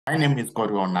My name is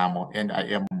Godwin Onamo, and I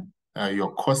am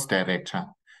your course director.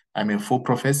 I'm a full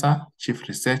professor, chief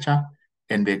researcher,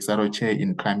 and the Exaro Chair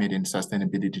in Climate and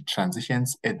Sustainability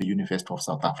Transitions at the University of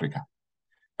South Africa.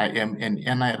 I am an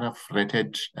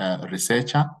NIRF-rated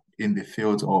researcher in the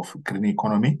fields of green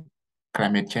economy,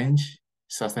 climate change,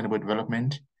 sustainable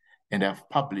development, and I've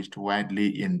published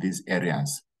widely in these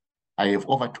areas. I have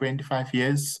over 25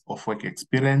 years of work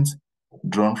experience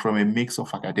drawn from a mix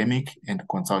of academic and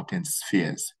consultant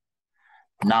spheres.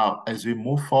 Now, as we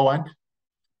move forward,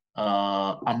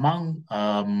 among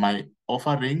my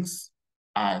offerings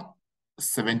are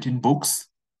 17 books,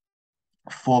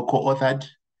 4 co-authored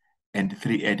and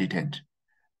 3 edited,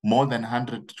 more than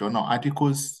 100 journal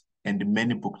articles, and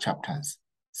many book chapters.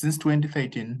 Since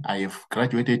 2013, I have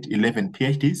graduated 11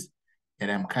 PhDs, and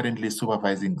I'm currently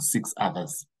supervising 6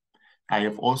 others. I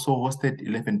have also hosted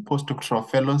 11 postdoctoral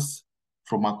fellows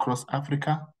from across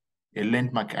Africa, a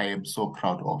landmark I am so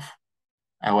proud of.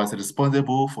 I was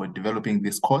responsible for developing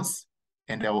this course,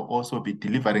 and I will also be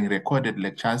delivering recorded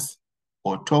lectures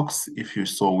or talks if you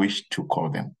so wish to call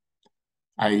them.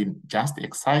 I'm just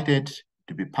excited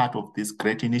to be part of this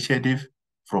great initiative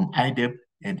from IDEP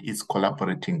and its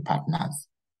collaborating partners.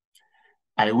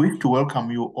 I wish to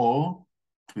welcome you all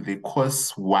to the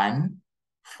course 1,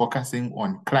 focusing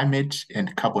on climate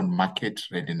and carbon market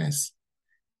readiness.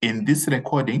 In this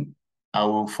recording, I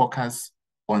will focus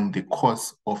on the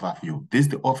course overview. This is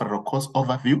the overall course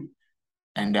overview,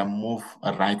 and I'll move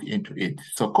right into it.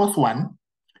 So course 1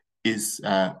 is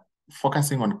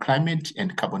focusing on climate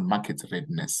and carbon market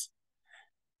readiness.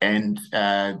 And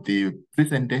the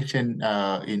presentation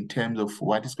in terms of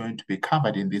what is going to be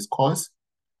covered in this course,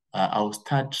 I'll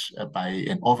start by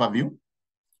an overview,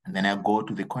 and then I'll go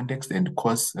to the context and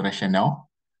course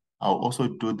rationale. I'll also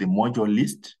do the module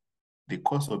list, the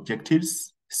course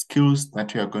objectives, skills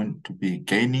that we are going to be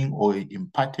gaining or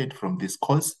imparted from this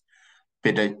course,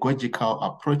 pedagogical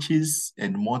approaches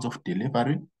and modes of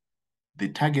delivery, the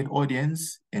target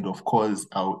audience, and of course,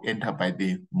 I'll enter by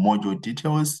the module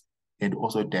details and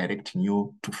also directing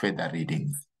you to further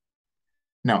readings.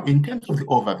 Now, in terms of the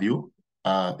overview,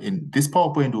 in this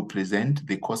PowerPoint will present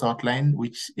the course outline,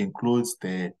 which includes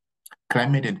the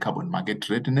climate and carbon market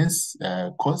readiness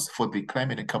course. For the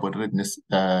climate and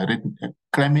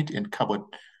carbon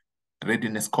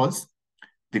readiness course,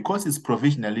 the course is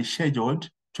provisionally scheduled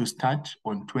to start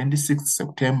on 26th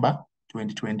September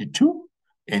 2022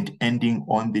 and ending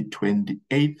on the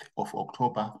 28th of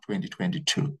October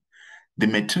 2022. The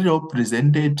material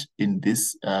presented in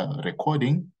this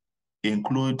recording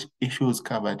include issues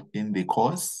covered in the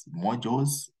course,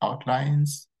 modules,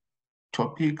 outlines,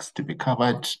 topics to be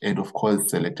covered, and of course,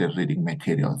 selected reading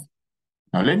materials.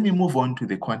 Now, let me move on to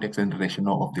the context and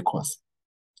rationale of the course.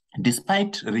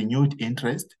 Despite renewed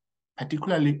interest,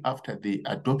 particularly after the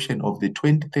adoption of the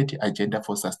 2030 Agenda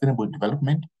for Sustainable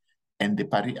Development and the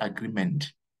Paris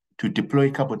Agreement to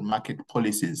deploy carbon market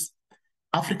policies,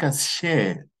 Africa's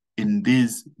share in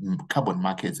these carbon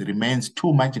markets remains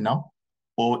too marginal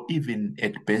or even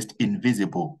at best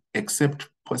invisible, except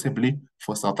possibly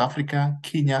for South Africa,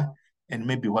 Kenya, and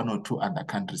maybe 1 or 2 other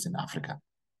countries in Africa.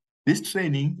 This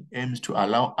training aims to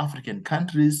allow African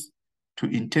countries to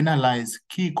internalize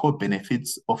key core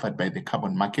benefits offered by the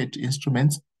carbon market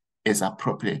instruments as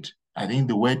appropriate. I think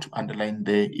the word to underline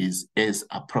there is as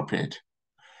appropriate.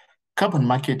 Carbon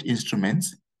market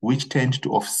instruments, which tend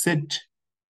to offset,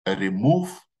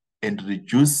 remove, and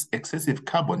reduce excessive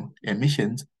carbon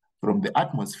emissions from the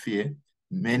atmosphere,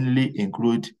 mainly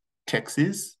include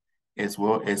taxes as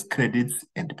well as credits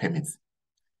and permits.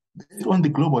 Based on the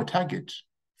global target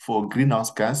for greenhouse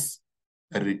gas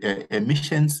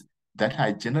emissions that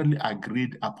are generally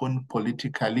agreed upon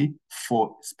politically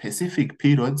for specific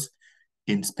periods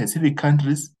in specific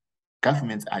countries,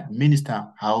 governments administer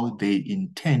how they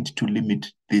intend to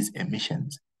limit these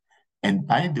emissions. And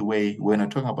by the way, when we're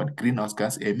talking about greenhouse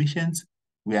gas emissions,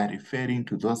 we are referring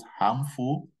to those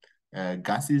harmful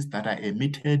gases that are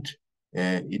emitted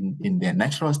in their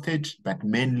natural state, but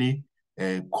mainly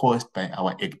caused by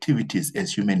our activities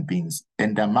as human beings.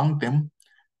 And among them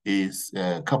is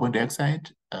carbon dioxide,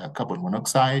 carbon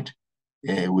monoxide,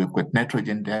 we've got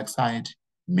nitrogen dioxide,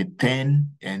 methane,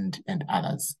 and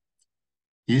others.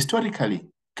 Historically,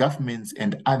 governments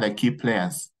and other key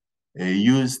players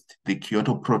used the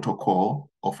Kyoto Protocol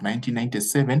of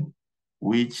 1997,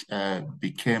 which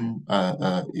became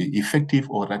effective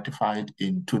or ratified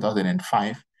in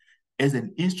 2005, as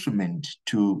an instrument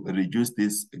to reduce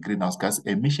these greenhouse gas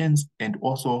emissions and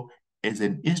also as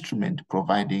an instrument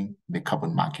providing the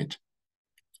carbon market.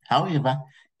 However,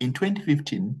 in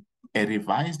 2015, a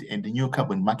revised and new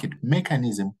carbon market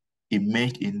mechanism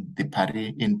emerged in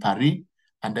Paris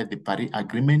under the Paris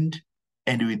Agreement,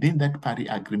 and within that Paris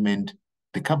Agreement,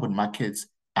 the carbon markets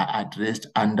are addressed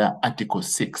under Article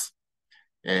 6,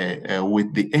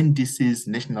 with the NDC's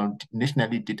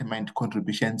nationally determined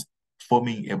contributions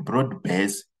forming a broad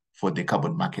base for the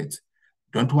carbon markets.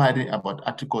 Don't worry about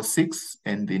Article 6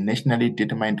 and the nationally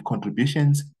determined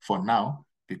contributions for now,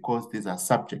 because these are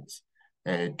subjects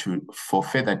for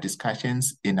further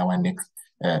discussions in our next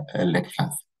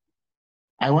lectures.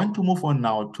 I want to move on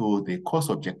now to the course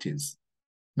objectives.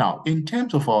 Now, in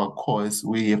terms of our course,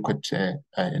 we have got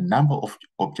a number of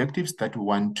objectives that we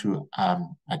want to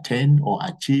attain or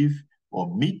achieve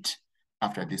or meet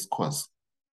after this course.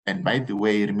 And by the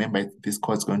way, remember, this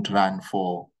course is going to run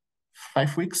for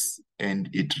 5 weeks, and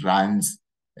it runs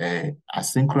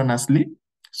asynchronously.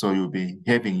 So you'll be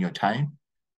having your time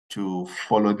to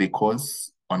follow the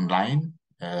course online,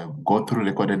 go through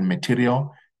recorded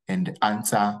material, and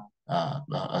answer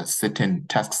certain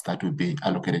tasks that will be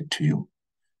allocated to you.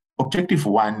 Objective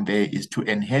 1 there is to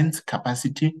enhance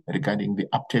capacity regarding the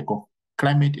uptake of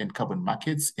climate and carbon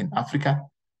markets in Africa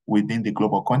within the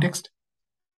global context.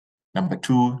 Number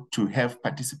 2, to have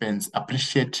participants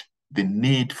appreciate the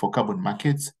need for carbon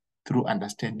markets through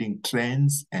understanding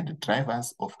trends and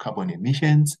drivers of carbon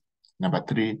emissions. Number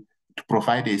 3, to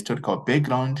provide a historical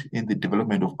background in the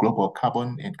development of global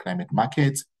carbon and climate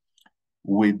markets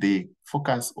with the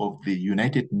focus of the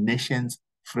United Nations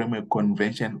Framework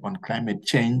Convention on Climate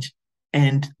Change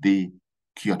and the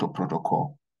Kyoto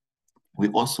Protocol. We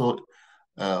also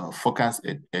focus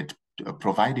at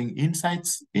providing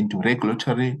insights into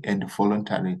regulatory and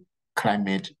voluntary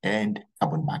climate and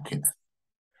carbon markets.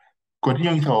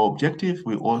 Continuing with our objective,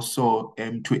 we also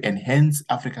aim to enhance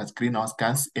Africa's greenhouse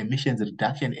gas emissions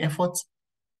reduction efforts,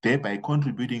 thereby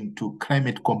contributing to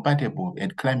climate-compatible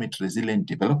and climate-resilient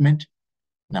development.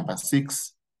 Number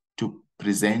 6, to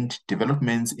present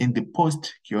developments in the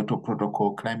post-Kyoto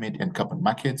Protocol climate and carbon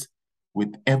markets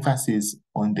with emphasis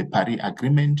on the Paris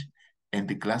Agreement and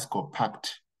the Glasgow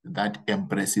Pact that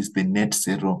embraces the net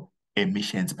zero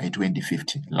emissions by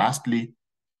 2050. Lastly,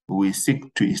 we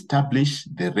seek to establish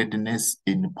the readiness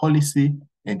in policy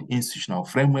and institutional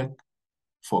framework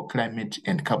for climate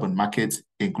and carbon markets,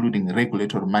 including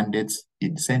regulatory mandates,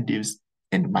 incentives,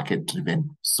 and market-driven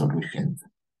solutions.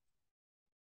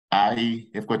 I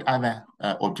have got other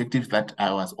objectives that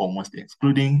I was almost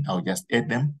excluding. I'll just add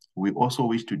them. We also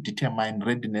wish to determine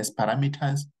readiness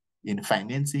parameters in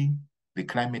financing the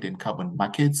climate and carbon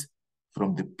markets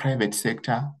from the private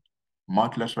sector,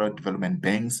 multilateral development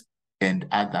banks, and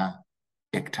other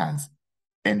actors.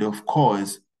 And of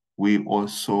course, we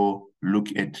also look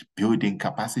at building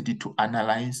capacity to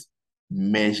analyze,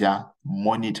 measure,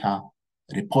 monitor,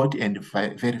 report, and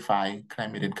verify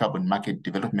climate and carbon market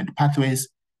development pathways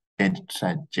and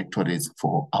trajectories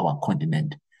for our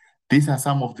continent. These are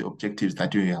some of the objectives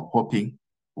that we are hoping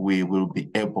we will be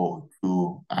able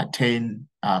to attain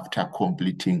after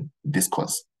completing this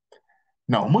course.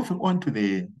 Now, moving on to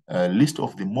the list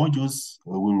of the modules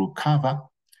we will cover,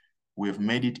 we have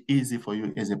made it easy for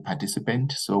you as a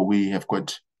participant. So we have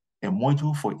got a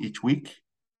module for each week.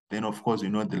 Then, of course, you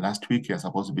know, the last week you're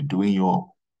supposed to be doing your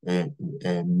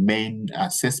main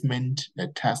assessment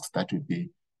tasks that will be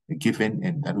given,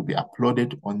 and that will be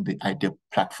uploaded on the IDEP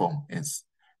platform. As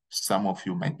some of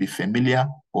you might be familiar,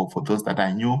 or for those that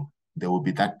are new, there will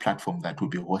be that platform that will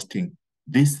be hosting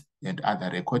this and other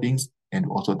recordings, and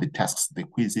also the tasks, the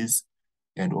quizzes,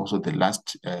 and also the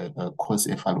last course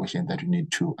evaluation that you need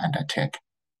to undertake.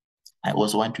 I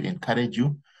also want to encourage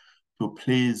you to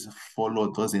please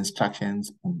follow those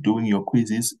instructions on doing your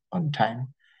quizzes on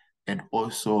time, and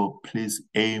also please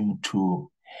aim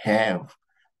to have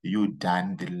you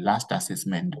done the last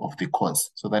assessment of the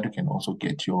course so that you can also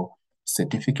get your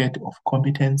certificate of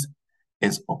competence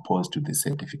as opposed to the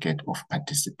certificate of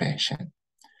participation.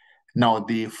 Now,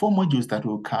 the 4 modules that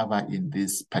we'll cover in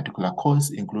this particular course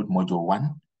include Module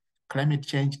 1, Climate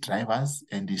Change Drivers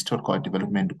and Historical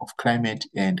Development of Climate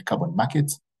and Carbon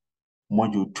Markets.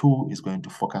 Module 2 is going to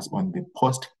focus on the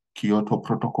post-Kyoto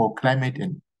Protocol climate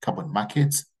and carbon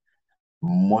markets.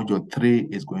 Module 3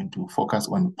 is going to focus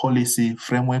on policy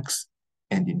frameworks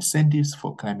and incentives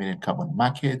for climate and carbon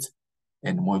markets.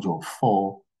 And Module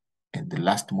 4, and the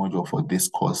last module for this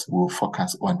course, will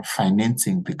focus on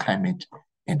financing the climate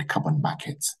and carbon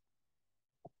markets.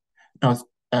 Now,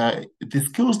 the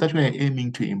skills that we are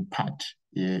aiming to impart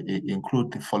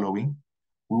include the following.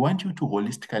 We want you to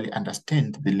holistically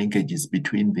understand the linkages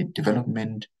between the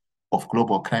development of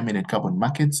global climate and carbon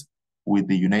markets with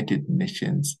the United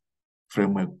Nations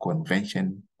Framework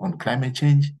Convention on Climate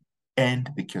Change and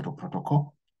the Kyoto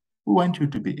Protocol. We want you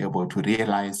to be able to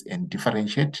realize and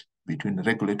differentiate between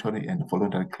regulatory and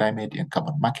voluntary climate and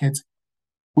carbon markets.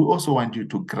 We also want you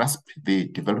to grasp the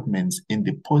developments in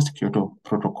the post-Kyoto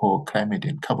Protocol climate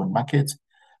and carbon markets,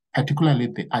 particularly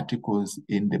the articles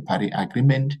in the Paris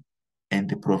Agreement and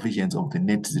the provisions of the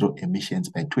net zero emissions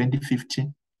by 2050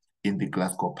 in the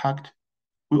Glasgow Pact.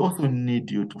 We also need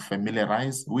you to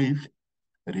familiarize with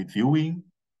reviewing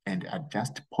and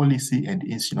adjust policy and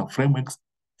institutional frameworks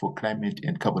for climate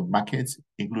and carbon markets,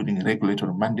 including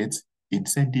regulatory mandates,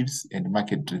 incentives, and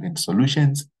market-driven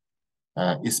solutions,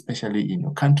 especially in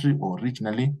your country or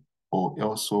regionally, or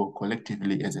also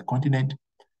collectively as a continent.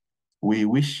 We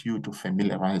wish you to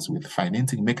familiarize with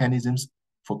financing mechanisms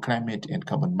for climate and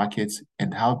carbon markets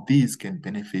and how these can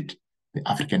benefit the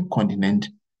African continent.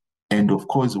 And of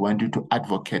course, we want you to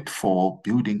advocate for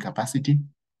building capacity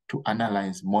to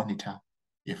analyze, monitor,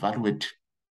 evaluate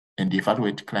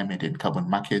climate and carbon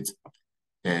markets,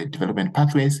 development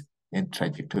pathways, and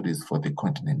trajectories for the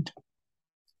continent.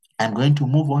 I'm going to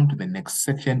move on to the next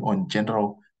section on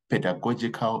general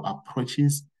pedagogical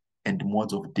approaches and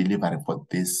modes of delivery for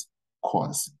this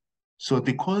course. So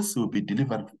the course will be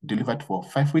delivered for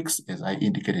 5 weeks, as I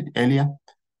indicated earlier.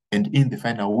 And in the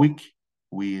final week,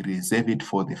 we reserve it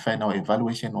for the final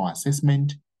evaluation or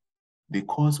assessment. The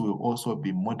course will also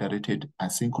be moderated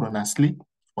asynchronously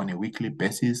on a weekly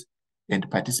basis, and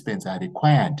participants are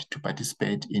required to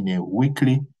participate in a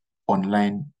weekly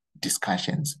online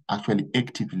discussions, actually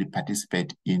actively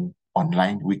participate in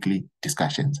online weekly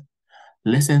discussions.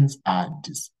 Lessons are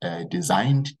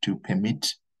designed to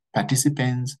permit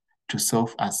participants to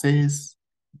self-assess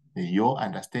your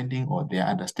understanding or their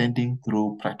understanding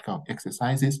through practical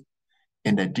exercises,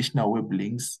 and additional web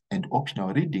links and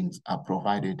optional readings are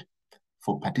provided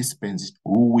for participants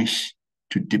who wish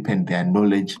to deepen their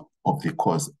knowledge of the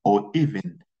course or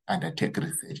even undertake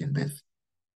research in this.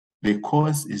 The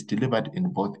course is delivered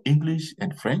in both English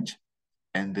and French,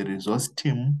 and the resource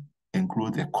team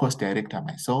includes a course director,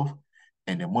 myself,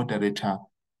 and a moderator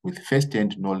with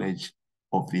first-hand knowledge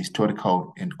of the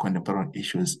historical and contemporary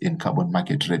issues in carbon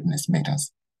market readiness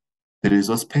matters. The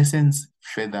resource persons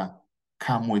further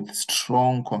come with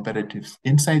strong comparative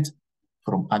insights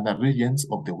from other regions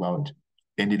of the world,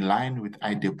 and in line with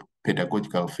IDEP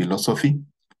pedagogical philosophy,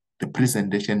 the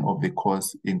presentation of the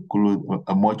course include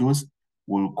modules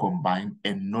will combine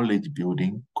a knowledge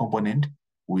building component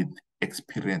with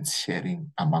experience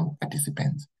sharing among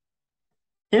participants.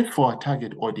 As for our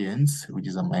target audience, which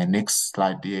is on my next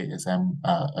slide here as I'm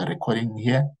recording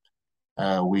here,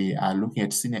 we are looking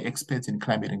at senior experts in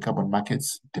climate and carbon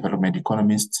markets, development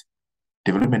economists,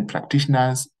 development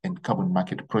practitioners, and carbon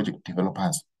market project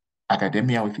developers,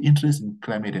 academia with interest in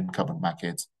climate and carbon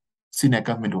markets, senior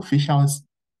government officials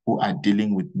who are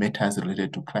dealing with matters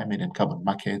related to climate and carbon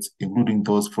markets, including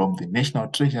those from the national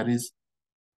treasuries,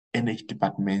 energy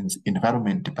departments,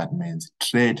 environment departments,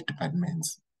 trade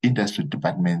departments, industry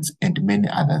departments, and many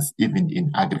others, even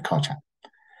in agriculture.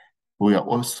 We are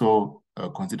also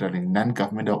considering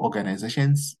non-governmental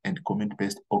organizations and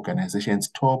community-based organizations,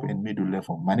 top and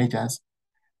middle-level managers,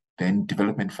 then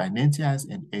development financiers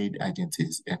and aid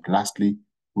agencies. And lastly,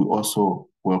 we also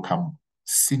welcome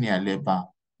senior labor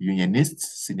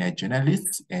unionists, senior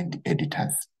journalists, and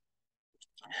editors.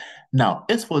 Now,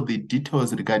 as for the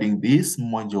details regarding these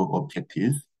module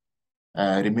objectives,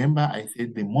 remember I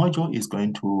said the module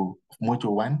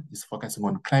 1 is focusing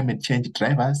on climate change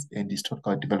drivers and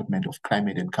historical development of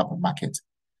climate and carbon markets.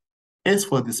 As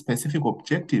for the specific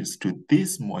objectives to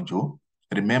this module,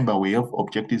 remember we have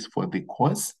objectives for the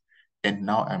course, and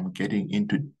now I'm getting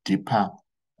into deeper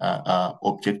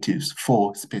objectives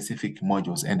for specific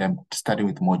modules, and I'm starting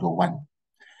with module 1.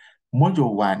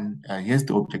 Module 1 has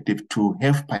the objective to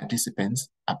have participants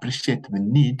appreciate the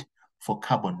need for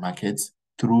carbon markets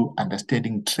through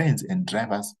understanding trends and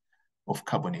drivers of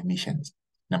carbon emissions.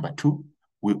 Number 2,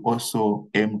 we also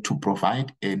aim to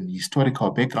provide an historical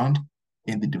background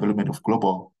in the development of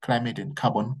global climate and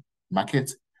carbon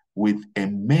markets with a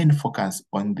main focus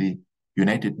on the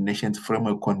United Nations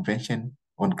Framework Convention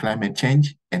on Climate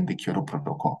Change and the Kyoto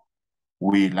Protocol.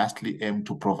 We lastly aim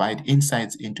to provide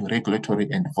insights into regulatory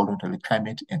and voluntary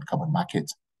climate and carbon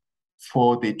markets.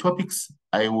 For the topics,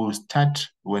 I will start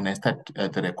when I start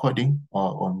the recording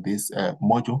on this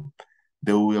module.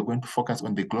 Then we are going to focus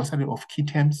on the glossary of key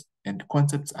terms and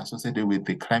concepts associated with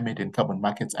the climate and carbon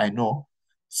markets. I know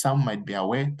some might be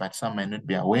aware, but some might not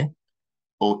be aware.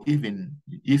 Or even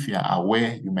if you are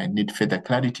aware, you might need further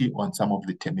clarity on some of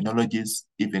the terminologies,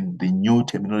 even the new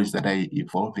terminologies that are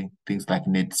evolving, things like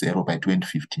net zero by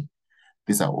 2050.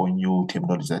 These are all new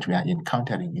terminologies that we are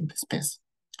encountering in the space.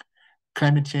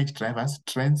 climate change drivers,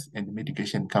 trends, and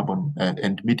mitigation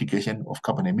of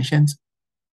carbon emissions.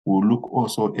 We'll look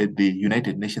also at the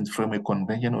United Nations Framework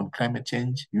Convention on Climate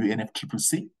Change,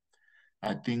 UNFCCC.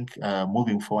 I think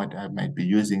moving forward, I might be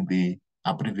using the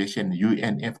abbreviation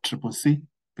UNFCCC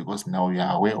because now we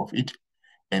are aware of it,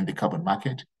 and the carbon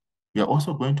market. We are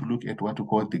also going to look at what we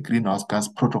call the greenhouse gas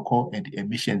protocol and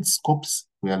emission scopes.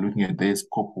 We are looking at the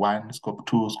scope 1, scope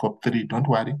 2, scope 3. Don't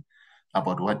worry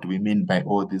about what do we mean by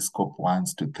all these scope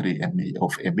 1s to 3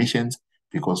 of emissions,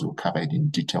 because we'll cover it in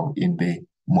detail in the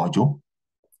module.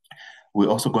 We're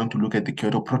also going to look at the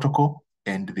Kyoto Protocol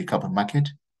and the carbon market,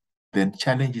 then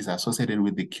challenges associated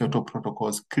with the Kyoto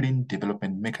Protocol's clean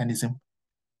development mechanism,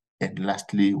 and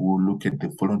lastly, we'll look at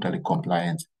the voluntary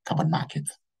compliance carbon market.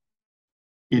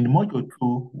 In module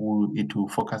 2, it will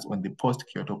focus on the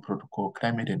post-Kyoto Protocol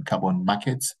climate and carbon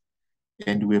markets,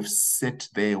 and we've set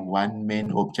there one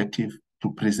main objective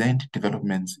to present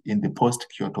developments in the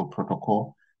post-Kyoto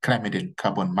Protocol climate and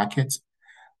carbon markets,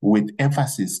 with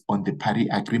emphasis on the Paris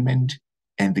Agreement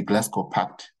and the Glasgow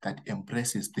Pact that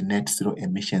embraces the net zero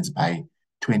emissions by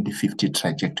 2050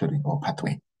 trajectory or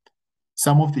pathway.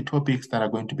 Some of the topics that are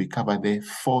going to be covered there,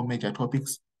 4 major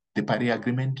topics: the Paris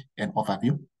Agreement, an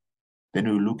overview. Then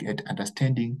we'll look at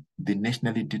understanding the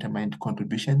nationally determined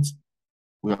contributions.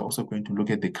 We are also going to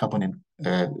look at the carbon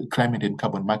and climate and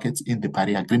carbon markets in the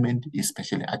Paris Agreement,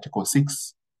 especially Article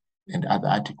 6 and other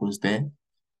articles there.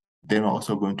 Then we're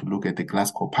also going to look at the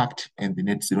Glasgow Pact and the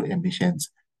net zero emissions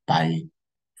by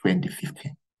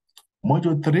 2050.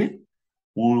 Module 3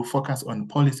 will focus on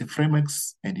policy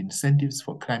frameworks and incentives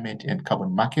for climate and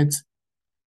carbon markets.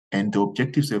 And the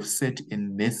objectives we have set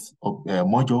in this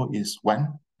module is 1,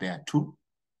 there are 2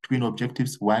 twin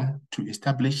objectives. 1, to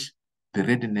establish the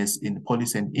readiness in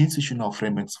policy and institutional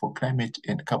frameworks for climate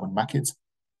and carbon markets,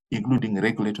 including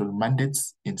regulatory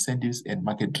mandates, incentives, and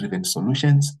market-driven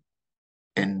solutions.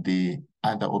 And the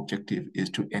other objective is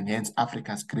to enhance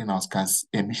Africa's greenhouse gas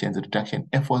emissions reduction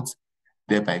efforts,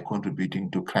 thereby contributing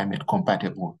to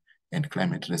climate-compatible and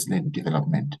climate-resilient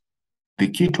development. The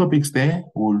key topics there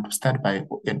will start by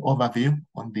an overview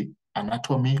on the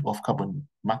anatomy of carbon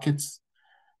markets,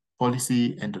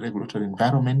 policy and regulatory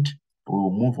environment. We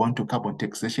will move on to carbon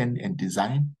taxation and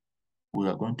design. We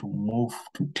are going to move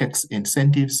to tax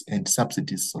incentives and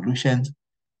subsidies solutions.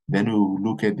 Then we will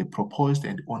look at the proposed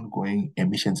and ongoing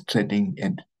emissions trading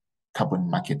and carbon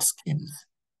market schemes.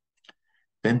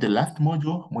 Then the last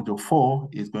module, module 4,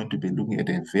 is going to be looking at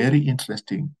a very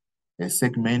interesting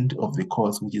segment of the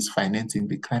course, which is financing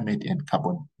the climate and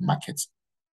carbon markets.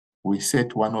 We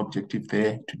set one objective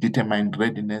there to determine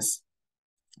readiness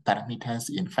parameters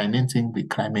in financing the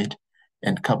climate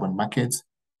and carbon markets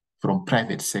from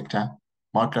private sector,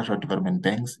 multilateral development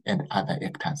banks, and other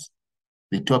actors.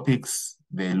 The topics,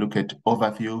 they look at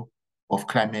overview of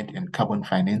climate and carbon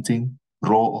financing,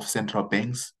 role of central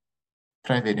banks,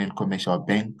 private and commercial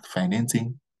bank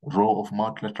financing, role of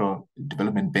multilateral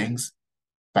development banks,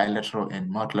 bilateral and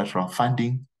multilateral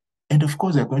funding. And of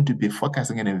course, they're going to be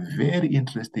focusing on a very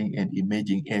interesting and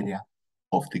emerging area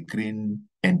of the green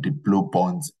and the blue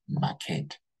bonds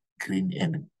market, green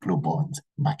and blue bonds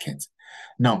markets.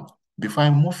 Now, before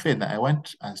I move further, I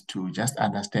want us to just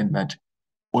understand that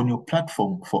on your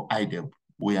platform for IDEP,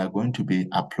 we are going to be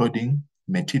uploading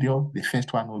material. The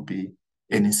first one will be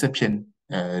an inception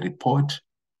report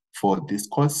for this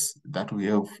course that we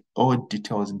have all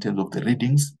details in terms of the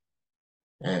readings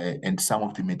and some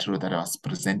of the material that I was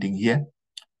presenting here.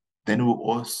 Then we'll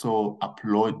also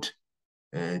upload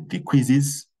the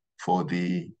quizzes for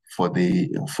the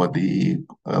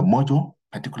module,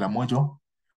 particular module.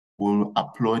 We'll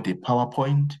upload a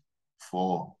PowerPoint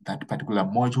for that particular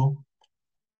module,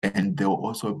 and there will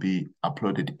also be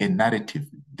uploaded a narrative.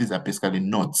 These are basically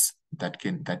notes that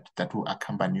will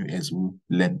accompany you as we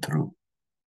learn through.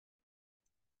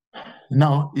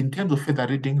 Now, in terms of further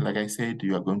reading, like I said,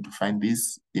 you are going to find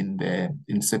this in the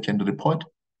inception report,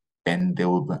 and they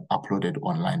will be uploaded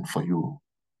online for you.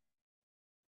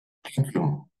 Thank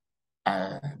you.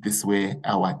 This way,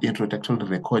 our introductory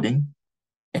recording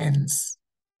ends.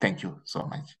 Thank you so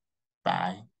much.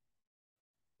 Bye.